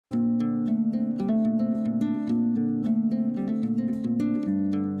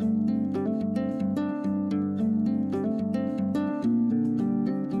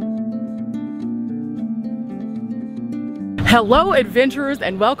Hello adventurers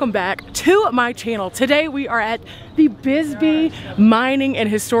and welcome back to my channel. Today we are at the Bisbee Mining and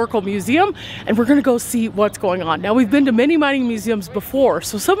Historical Museum and we're gonna go see what's going on. Now we've been to many mining museums before,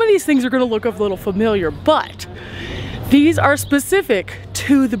 so some of these things are gonna look a little familiar, but these are specific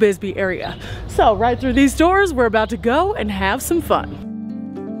to the Bisbee area. So right through these doors, we're about to go and have some fun.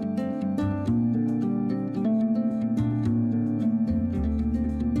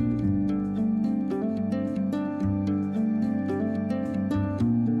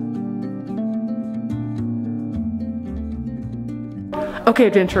 Okay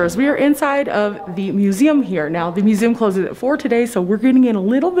adventurers, we are inside of the museum here. Now the museum closes at 4 today, so we're getting in a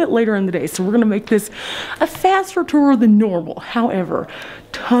little bit later in the day, so we're gonna make this a faster tour than normal. However,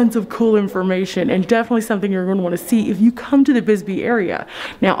 tons of cool information and definitely something you're gonna wanna see if you come to the Bisbee area.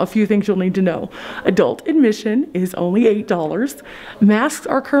 Now a few things you'll need to know. Adult admission is only $8. Masks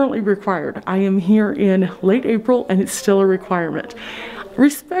are currently required. I am here in late April and it's still a requirement.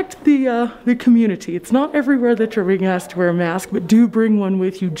 Respect the community. It's not everywhere that you're being asked to wear a mask, but do bring one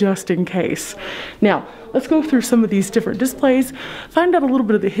with you just in case. Now, let's go through some of these different displays, find out a little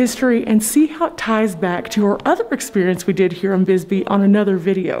bit of the history, and see how it ties back to our other experience we did here in Bisbee on another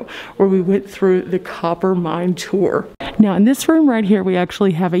video, where we went through the copper mine tour. Now, in this room right here, we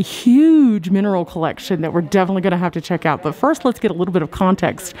actually have a huge mineral collection that we're definitely going to have to check out. But first, let's get a little bit of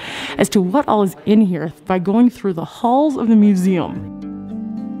context as to what all is in here by going through the halls of the museum.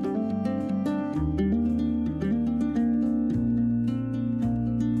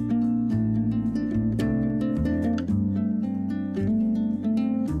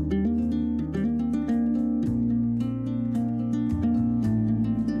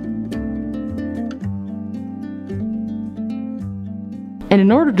 And in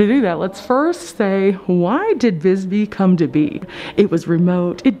order to do that, let's first say, why did Bisbee come to be? It was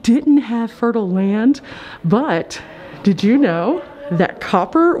remote, it didn't have fertile land, but did you know that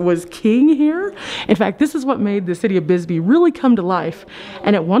copper was king here? In fact, this is what made the city of Bisbee really come to life.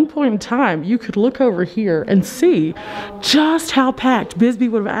 And at one point in time, you could look over here and see just how packed Bisbee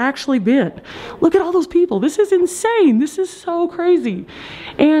would have actually been. Look at all those people. This is insane. This is so crazy.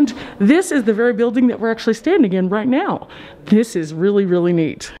 And this is the very building that we're actually standing in right now. This is really, really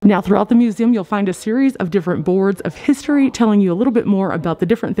neat. Now, throughout the museum, you'll find a series of different boards of history telling you a little bit more about the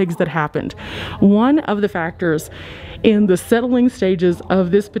different things that happened. One of the factors in the settling stages of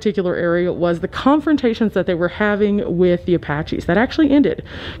this particular area was the confrontations that they were having with the Apaches. That actually ended.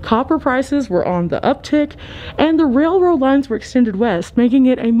 Copper prices were on the uptick and the railroad lines were extended west, making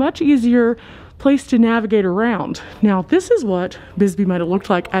it a much easier place to navigate around. Now, this is what Bisbee might have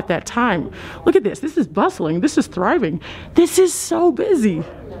looked like at that time. Look at this. This is bustling. This is thriving. This is so busy.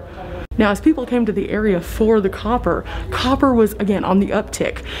 Now, as people came to the area for the copper was again on the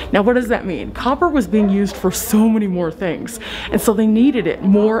uptick. Now, what does that mean? Copper was being used for so many more things. And so they needed it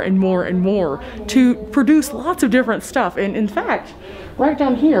more and more and more to produce lots of different stuff. And in fact, right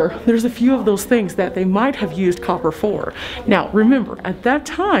down here, there's a few of those things that they might have used copper for. Now, remember, at that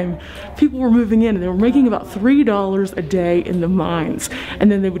time, people were moving in and they were making about $3 a day in the mines.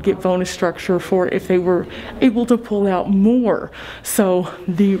 And then they would get bonus structure for if they were able to pull out more. So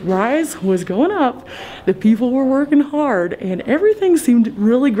the rise was going up, the people were working hard, and everything seemed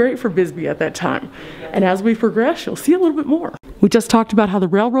really great for Bisbee at that time. And as we progress, you'll see a little bit more. We just talked about how the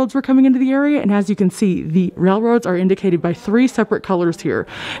railroads were coming into the area, and as you can see, the railroads are indicated by 3 separate colors here.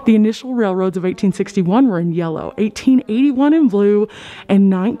 The initial railroads of 1861 were in yellow, 1881 in blue,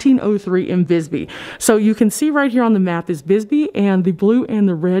 and 1903 in Bisbee. So you can see right here on the map is Bisbee, and the blue and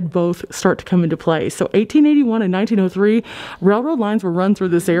the red both start to come into play. So 1881 and 1903, railroad lines were run through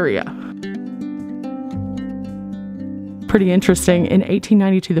this area. Pretty interesting. In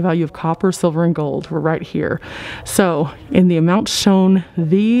 1892, the value of copper, silver, and gold were right here. So in the amounts shown,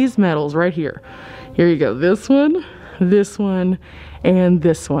 these metals right here. Here you go. This one, and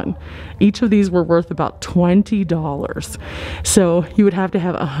this one. Each of these were worth about $20. So you would have to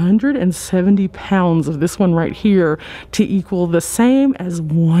have 170 pounds of this one right here to equal the same as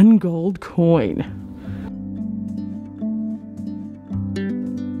 1 gold coin.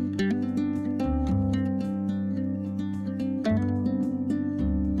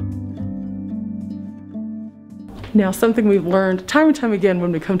 Now, something we've learned time and time again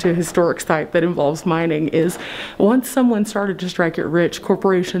when we come to a historic site that involves mining is once someone started to strike it rich,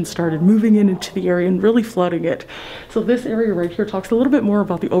 corporations started moving into the area and really flooding it. So this area right here talks a little bit more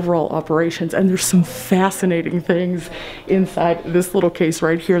about the overall operations, and there's some fascinating things inside this little case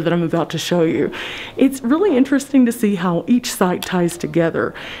right here that I'm about to show you. It's really interesting to see how each site ties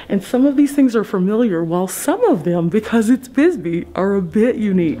together, and some of these things are familiar while some of them, because it's Bisbee, are a bit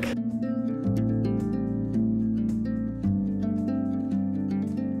unique.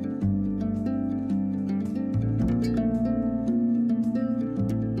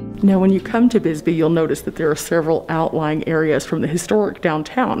 Now, when you come to Bisbee, you'll notice that there are several outlying areas from the historic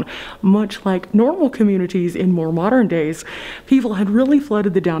downtown. Much like normal communities in more modern days, people had really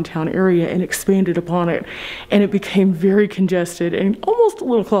flooded the downtown area and expanded upon it, and it became very congested and almost a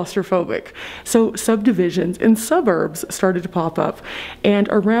little claustrophobic. So subdivisions and suburbs started to pop up, and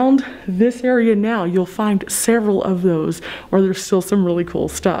around this area now, you'll find several of those where there's still some really cool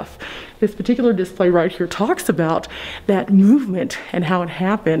stuff. This particular display right here talks about that movement and how it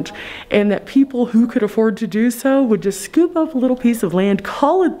happened, and that people who could afford to do so would just scoop up a little piece of land,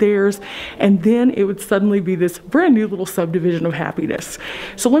 call it theirs, and then it would suddenly be this brand new little subdivision of happiness.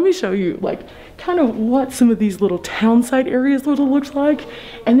 So let me show you like kind of what some of these little townside areas would have looked like,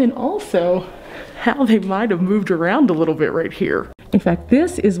 and then also how they might have moved around a little bit right here. In fact,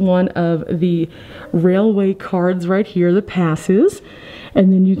 this is one of the railway cards right here, the passes.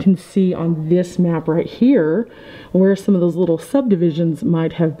 And then you can see on this map right here where some of those little subdivisions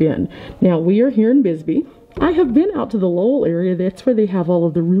might have been. Now, we are here in Bisbee. I have been out to the Lowell area. That's where they have all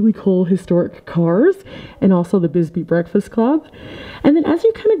of the really cool historic cars and also the Bisbee Breakfast Club. And then as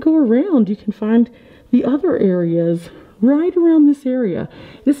you kind of go around, you can find the other areas right around this area.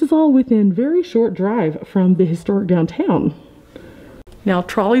 This is all within very short drive from the historic downtown. Now,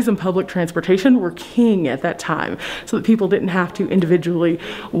 trolleys and public transportation were king at that time, so that people didn't have to individually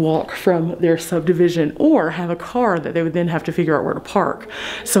walk from their subdivision or have a car that they would then have to figure out where to park.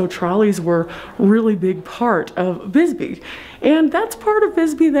 So trolleys were a really big part of Bisbee. And that's part of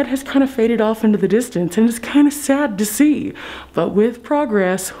Bisbee that has kind of faded off into the distance, and it's kind of sad to see. But with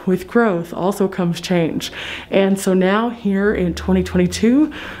progress, with growth, also comes change. And so now here in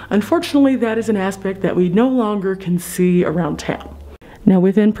 2022, unfortunately, that is an aspect that we no longer can see around town. Now,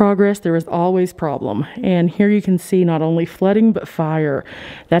 within progress, there is always problem. And here you can see not only flooding, but fire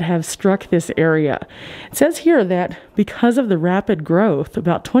that have struck this area. It says here that because of the rapid growth,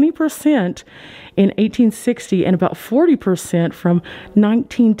 about 20% in 1860 and about 40% from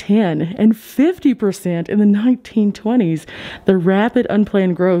 1910 and 50% in the 1920s, the rapid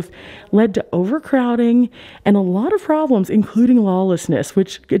unplanned growth led to overcrowding and a lot of problems, including lawlessness,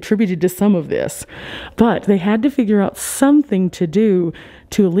 which contributed to some of this. But they had to figure out something to do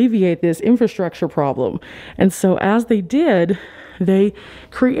to alleviate this infrastructure problem. And so as they did, they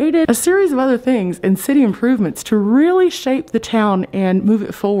created a series of other things and city improvements to really shape the town and move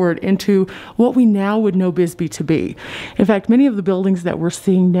it forward into what we now would know Bisbee to be. In fact, many of the buildings that we're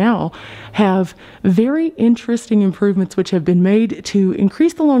seeing now have very interesting improvements which have been made to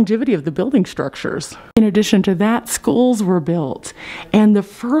increase the longevity of the building structures. In addition to that, schools were built and the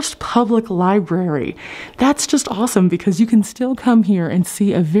first public library. That's just awesome because you can still come here and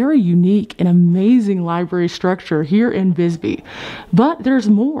see a very unique and amazing library structure here in Bisbee. But there's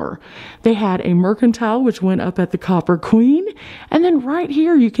more. They had a mercantile which went up at the Copper Queen, and then right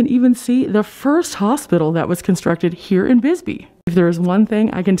here you can even see the first hospital that was constructed here in Bisbee. If there is one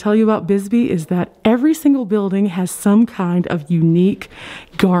thing I can tell you about Bisbee is that every single building has some kind of unique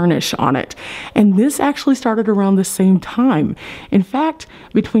garnish on it. And this actually started around the same time. In fact,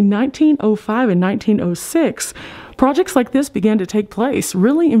 between 1905 and 1906, projects like this began to take place,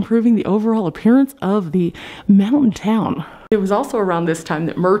 really improving the overall appearance of the mountain town. It was also around this time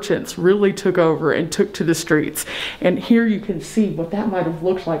that merchants really took over and took to the streets. And here you can see what that might have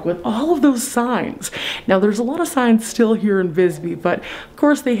looked like with all of those signs. Now, there's a lot of signs still here in Bisbee, but of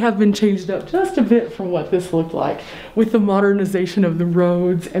course they have been changed up just a bit from what this looked like with the modernization of the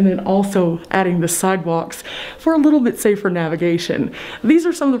roads and then also adding the sidewalks for a little bit safer navigation. These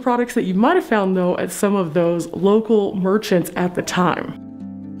are some of the products that you might have found, though, at some of those local merchants at the time.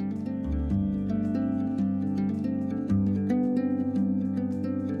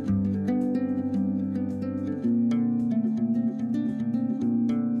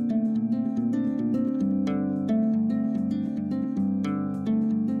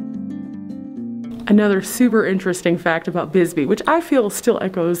 Another super interesting fact about Bisbee, which I feel still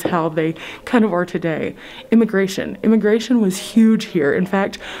echoes how they kind of are today, immigration. Immigration was huge here. In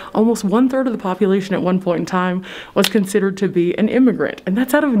fact, almost 1/3 of the population at one point in time was considered to be an immigrant, and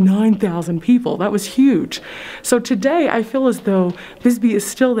that's out of 9,000 people. That was huge. So today, I feel as though Bisbee is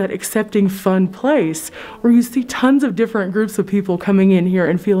still that accepting, fun place where you see tons of different groups of people coming in here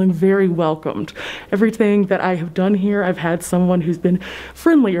and feeling very welcomed. Everything that I have done here, I've had someone who's been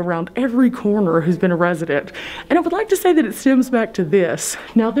friendly around every corner, who's been a resident. And I would like to say that it stems back to this.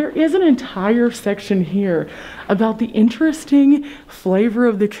 Now, there is an entire section here about the interesting flavor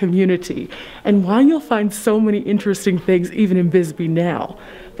of the community and why you'll find so many interesting things even in Bisbee now.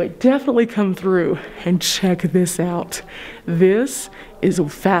 But definitely come through and check this out. This is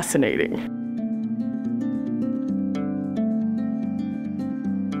fascinating.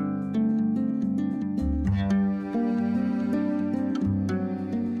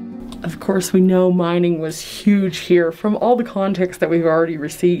 course, we know mining was huge here from all the context that we've already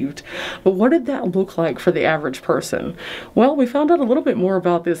received. But what did that look like for the average person? Well, we found out a little bit more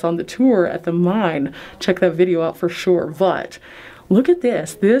about this on the tour at the mine. Check that video out for sure. But look at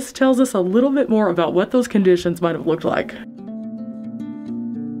this. This tells us a little bit more about what those conditions might have looked like.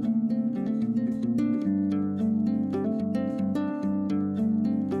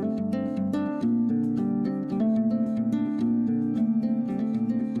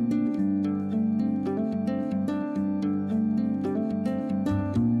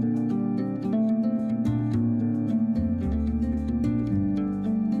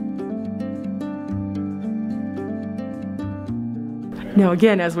 Now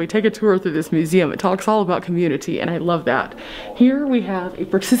again, as we take a tour through this museum, it talks all about community, and I love that. Here we have a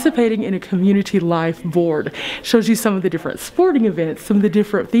participating in a community life board. It shows you some of the different sporting events, some of the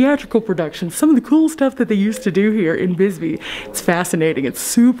different theatrical productions, some of the cool stuff that they used to do here in Bisbee. It's fascinating. It's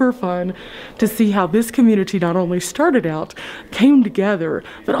super fun to see how this community not only started out, came together,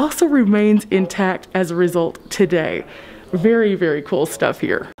 but also remains intact as a result today. Very, very cool stuff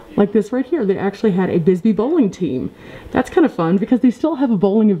here. Like this right here, they actually had a Bisbee bowling team. That's kind of fun because they still have a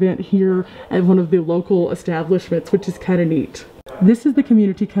bowling event here at one of the local establishments, which is kind of neat. This is the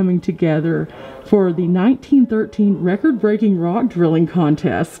community coming together for the 1913 record-breaking rock drilling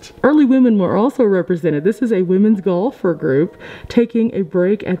contest. Early women were also represented. This is a women's golfer group taking a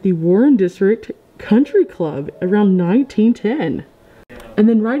break at the Warren District Country Club around 1910. And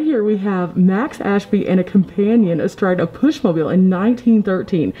then right here we have Max Ashby and a companion astride a pushmobile in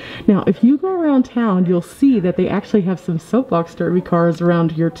 1913. Now, if you go around town, you'll see that they actually have some soapbox derby cars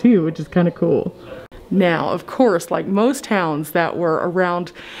around here too, which is kind of cool. Now, of course, like most towns that were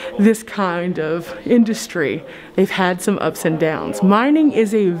around this kind of industry, they've had some ups and downs. Mining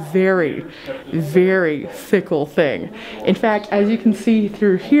is a very, very fickle thing. In fact, as you can see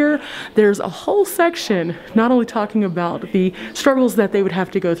through here, there's a whole section not only talking about the struggles that they would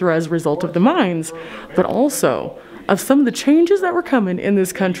have to go through as a result of the mines, but also of some of the changes that were coming in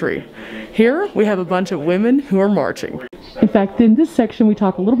this country. Here we have a bunch of women who are marching. In fact, in this section we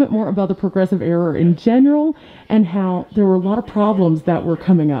talk a little bit more about the progressive era in general and how there were a lot of problems that were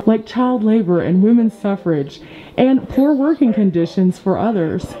coming up, like child labor and women's suffrage and poor working conditions for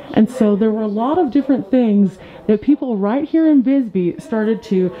others. And so there were a lot of different things that people right here in Bisbee started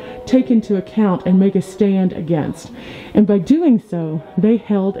to take into account and make a stand against. And by doing so, they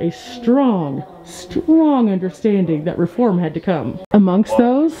held a strong understanding that reform had to come. Amongst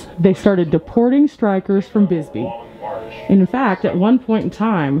those, they started deporting strikers from Bisbee. And in fact, at one point in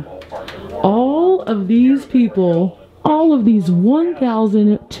time, all of these people, all of these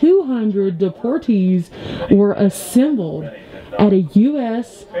 1,200 deportees were assembled at a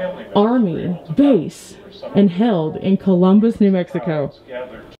U.S. Army base and held in Columbus, New Mexico.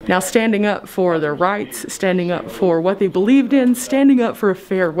 Now, standing up for their rights, standing up for what they believed in, standing up for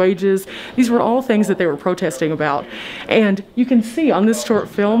fair wages, these were all things that they were protesting about. And you can see on this short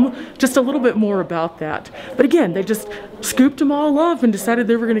film just a little bit more about that. But again, they just scooped them all up and decided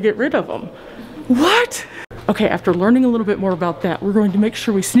they were going to get rid of them. What? Okay, after learning a little bit more about that, we're going to make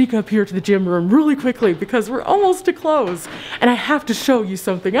sure we sneak up here to the gym room really quickly because we're almost to close. And I have to show you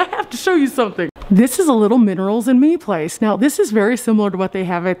something. I have to show you something. This is a little Minerals and Me place. Now, this is very similar to what they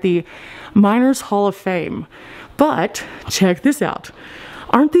have at the Miners Hall of Fame. But check this out.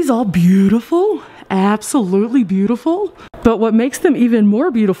 Aren't these all beautiful? Absolutely beautiful. But what makes them even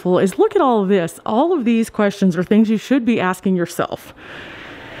more beautiful is look at all of this. All of these questions are things you should be asking yourself.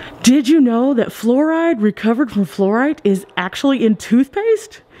 Did you know that fluoride recovered from fluorite is actually in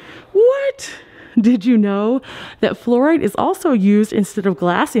toothpaste? What? Did you know that fluoride is also used instead of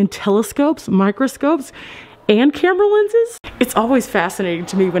glass in telescopes, microscopes, and camera lenses? It's always fascinating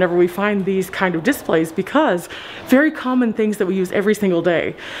to me whenever we find these kind of displays because very common things that we use every single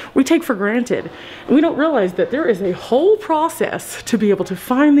day we take for granted. And we don't realize that there is a whole process to be able to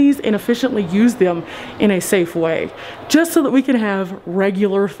find these and efficiently use them in a safe way, just so that we can have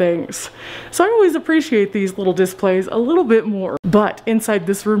regular things. So I always appreciate these little displays a little bit more. But inside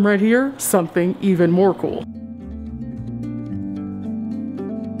this room right here, something even more cool.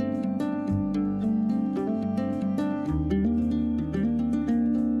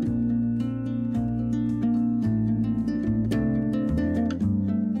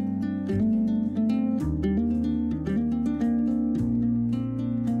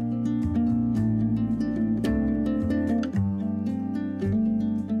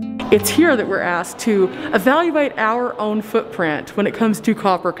 It's here that we're asked to evaluate our own footprint when it comes to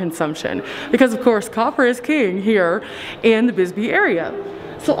copper consumption. Because of course, copper is king here in the Bisbee area.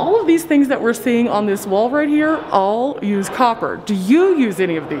 So all of these things that we're seeing on this wall right here all use copper. Do you use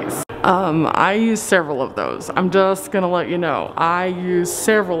any of these? I use several of those. I'm just gonna let you know. I use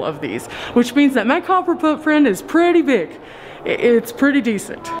several of these, which means that my copper footprint is pretty big. It's pretty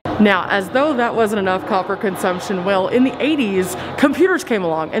decent. Now, as though that wasn't enough copper consumption, well, in the 80s, computers came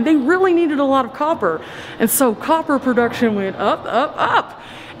along and they really needed a lot of copper. And so copper production went up, up, up.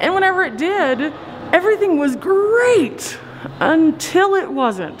 And whenever it did, everything was great until it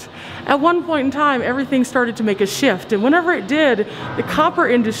wasn't. At one point in time, everything started to make a shift, and whenever it did, the copper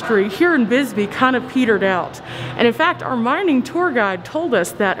industry here in Bisbee kind of petered out. And in fact, our mining tour guide told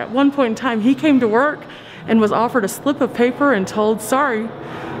us that at one point in time, he came to work and was offered a slip of paper and told, sorry,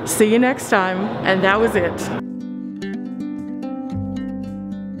 see you next time, and that was it.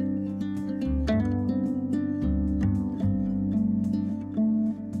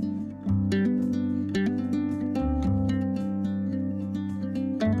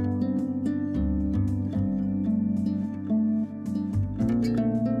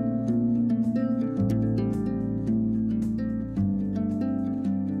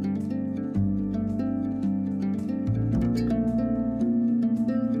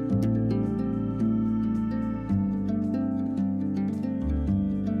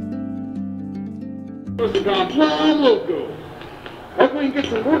 Must have gone plumb loco. Hope we can get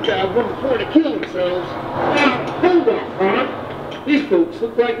some work out of them before they kill themselves. Now, hold on, Connor. These folks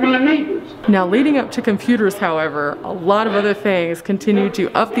look like my neighbors. Now, leading up to computers, however, a lot of other things continue to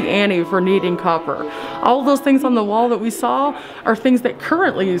up the ante for needing copper. All of those things on the wall that we saw are things that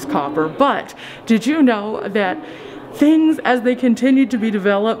currently use copper, but did you know that things, as they continued to be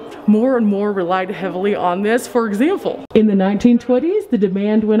developed, more and more relied heavily on this? For example, in the 1920s, the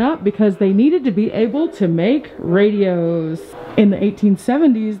demand went up because they needed to be able to make radios. In the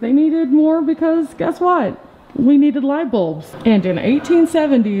 1870s, they needed more because guess what? We needed light bulbs. And in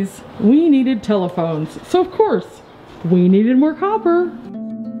 1870s, we needed telephones. So of course, we needed more copper.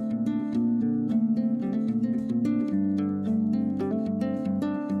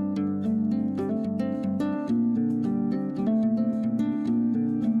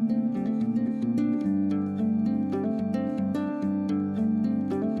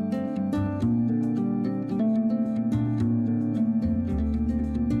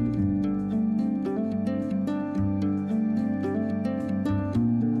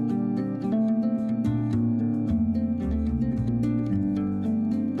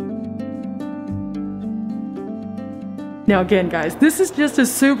 Now again, guys, this is just a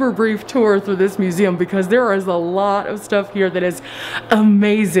super brief tour through this museum because there is a lot of stuff here that is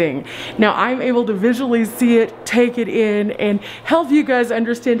amazing. Now I'm able to visually see it, take it in, and help you guys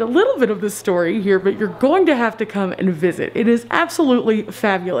understand a little bit of the story here, but you're going to have to come and visit. It is absolutely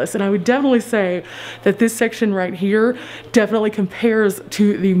fabulous, and I would definitely say that this section right here definitely compares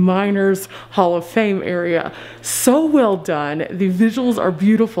to the Miners Hall of Fame area. So well done, the visuals are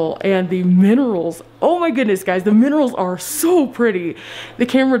beautiful, and the minerals, oh my goodness, guys, the minerals are so pretty. The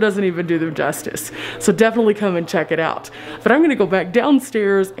camera doesn't even do them justice. So definitely come and check it out. But I'm gonna go back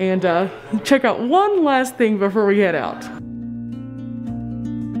downstairs and check out one last thing before we head out.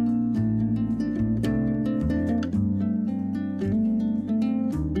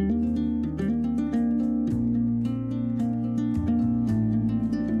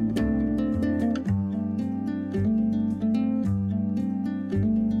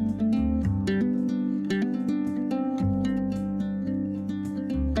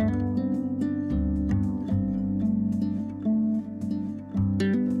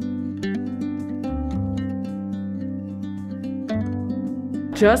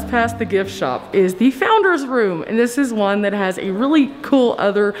 Just past the gift shop is the founder's room, and this is one that has a really cool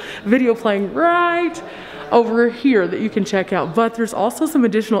other video playing right over here that you can check out, but there's also some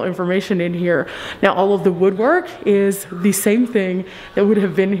additional information in here. Now all of the woodwork is the same thing that would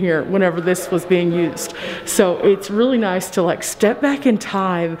have been here whenever this was being used, so it's really nice to like step back in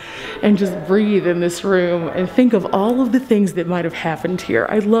time and just breathe in this room and think of all of the things that might have happened here.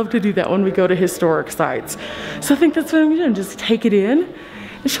 I love to do that when we go to historic sites, so I think that's what I'm doing, just take it in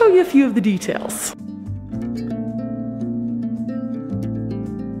and show you a few of the details.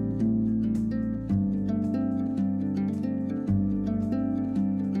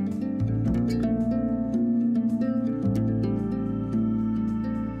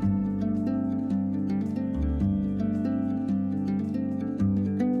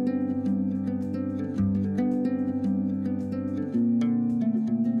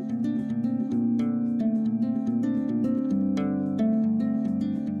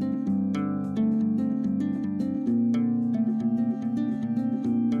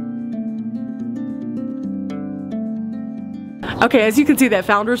 Okay, as you can see, that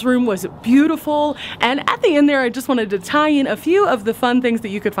founder's room was beautiful, and at the end there I just wanted to tie in a few of the fun things that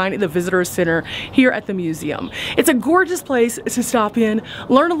you could find in the visitor center here at the museum. It's a gorgeous place to stop in,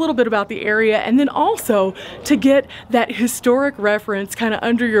 learn a little bit about the area, and then also to get that historic reference kind of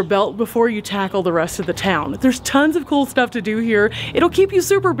under your belt before you tackle the rest of the town. There's tons of cool stuff to do here. It'll keep you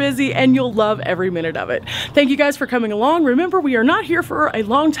super busy and you'll love every minute of it. Thank you guys for coming along. Remember, we are not here for a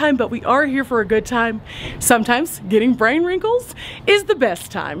long time, but we are here for a good time. Sometimes getting brain wrinkles is the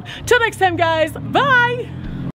best time. Till next time, guys. Bye.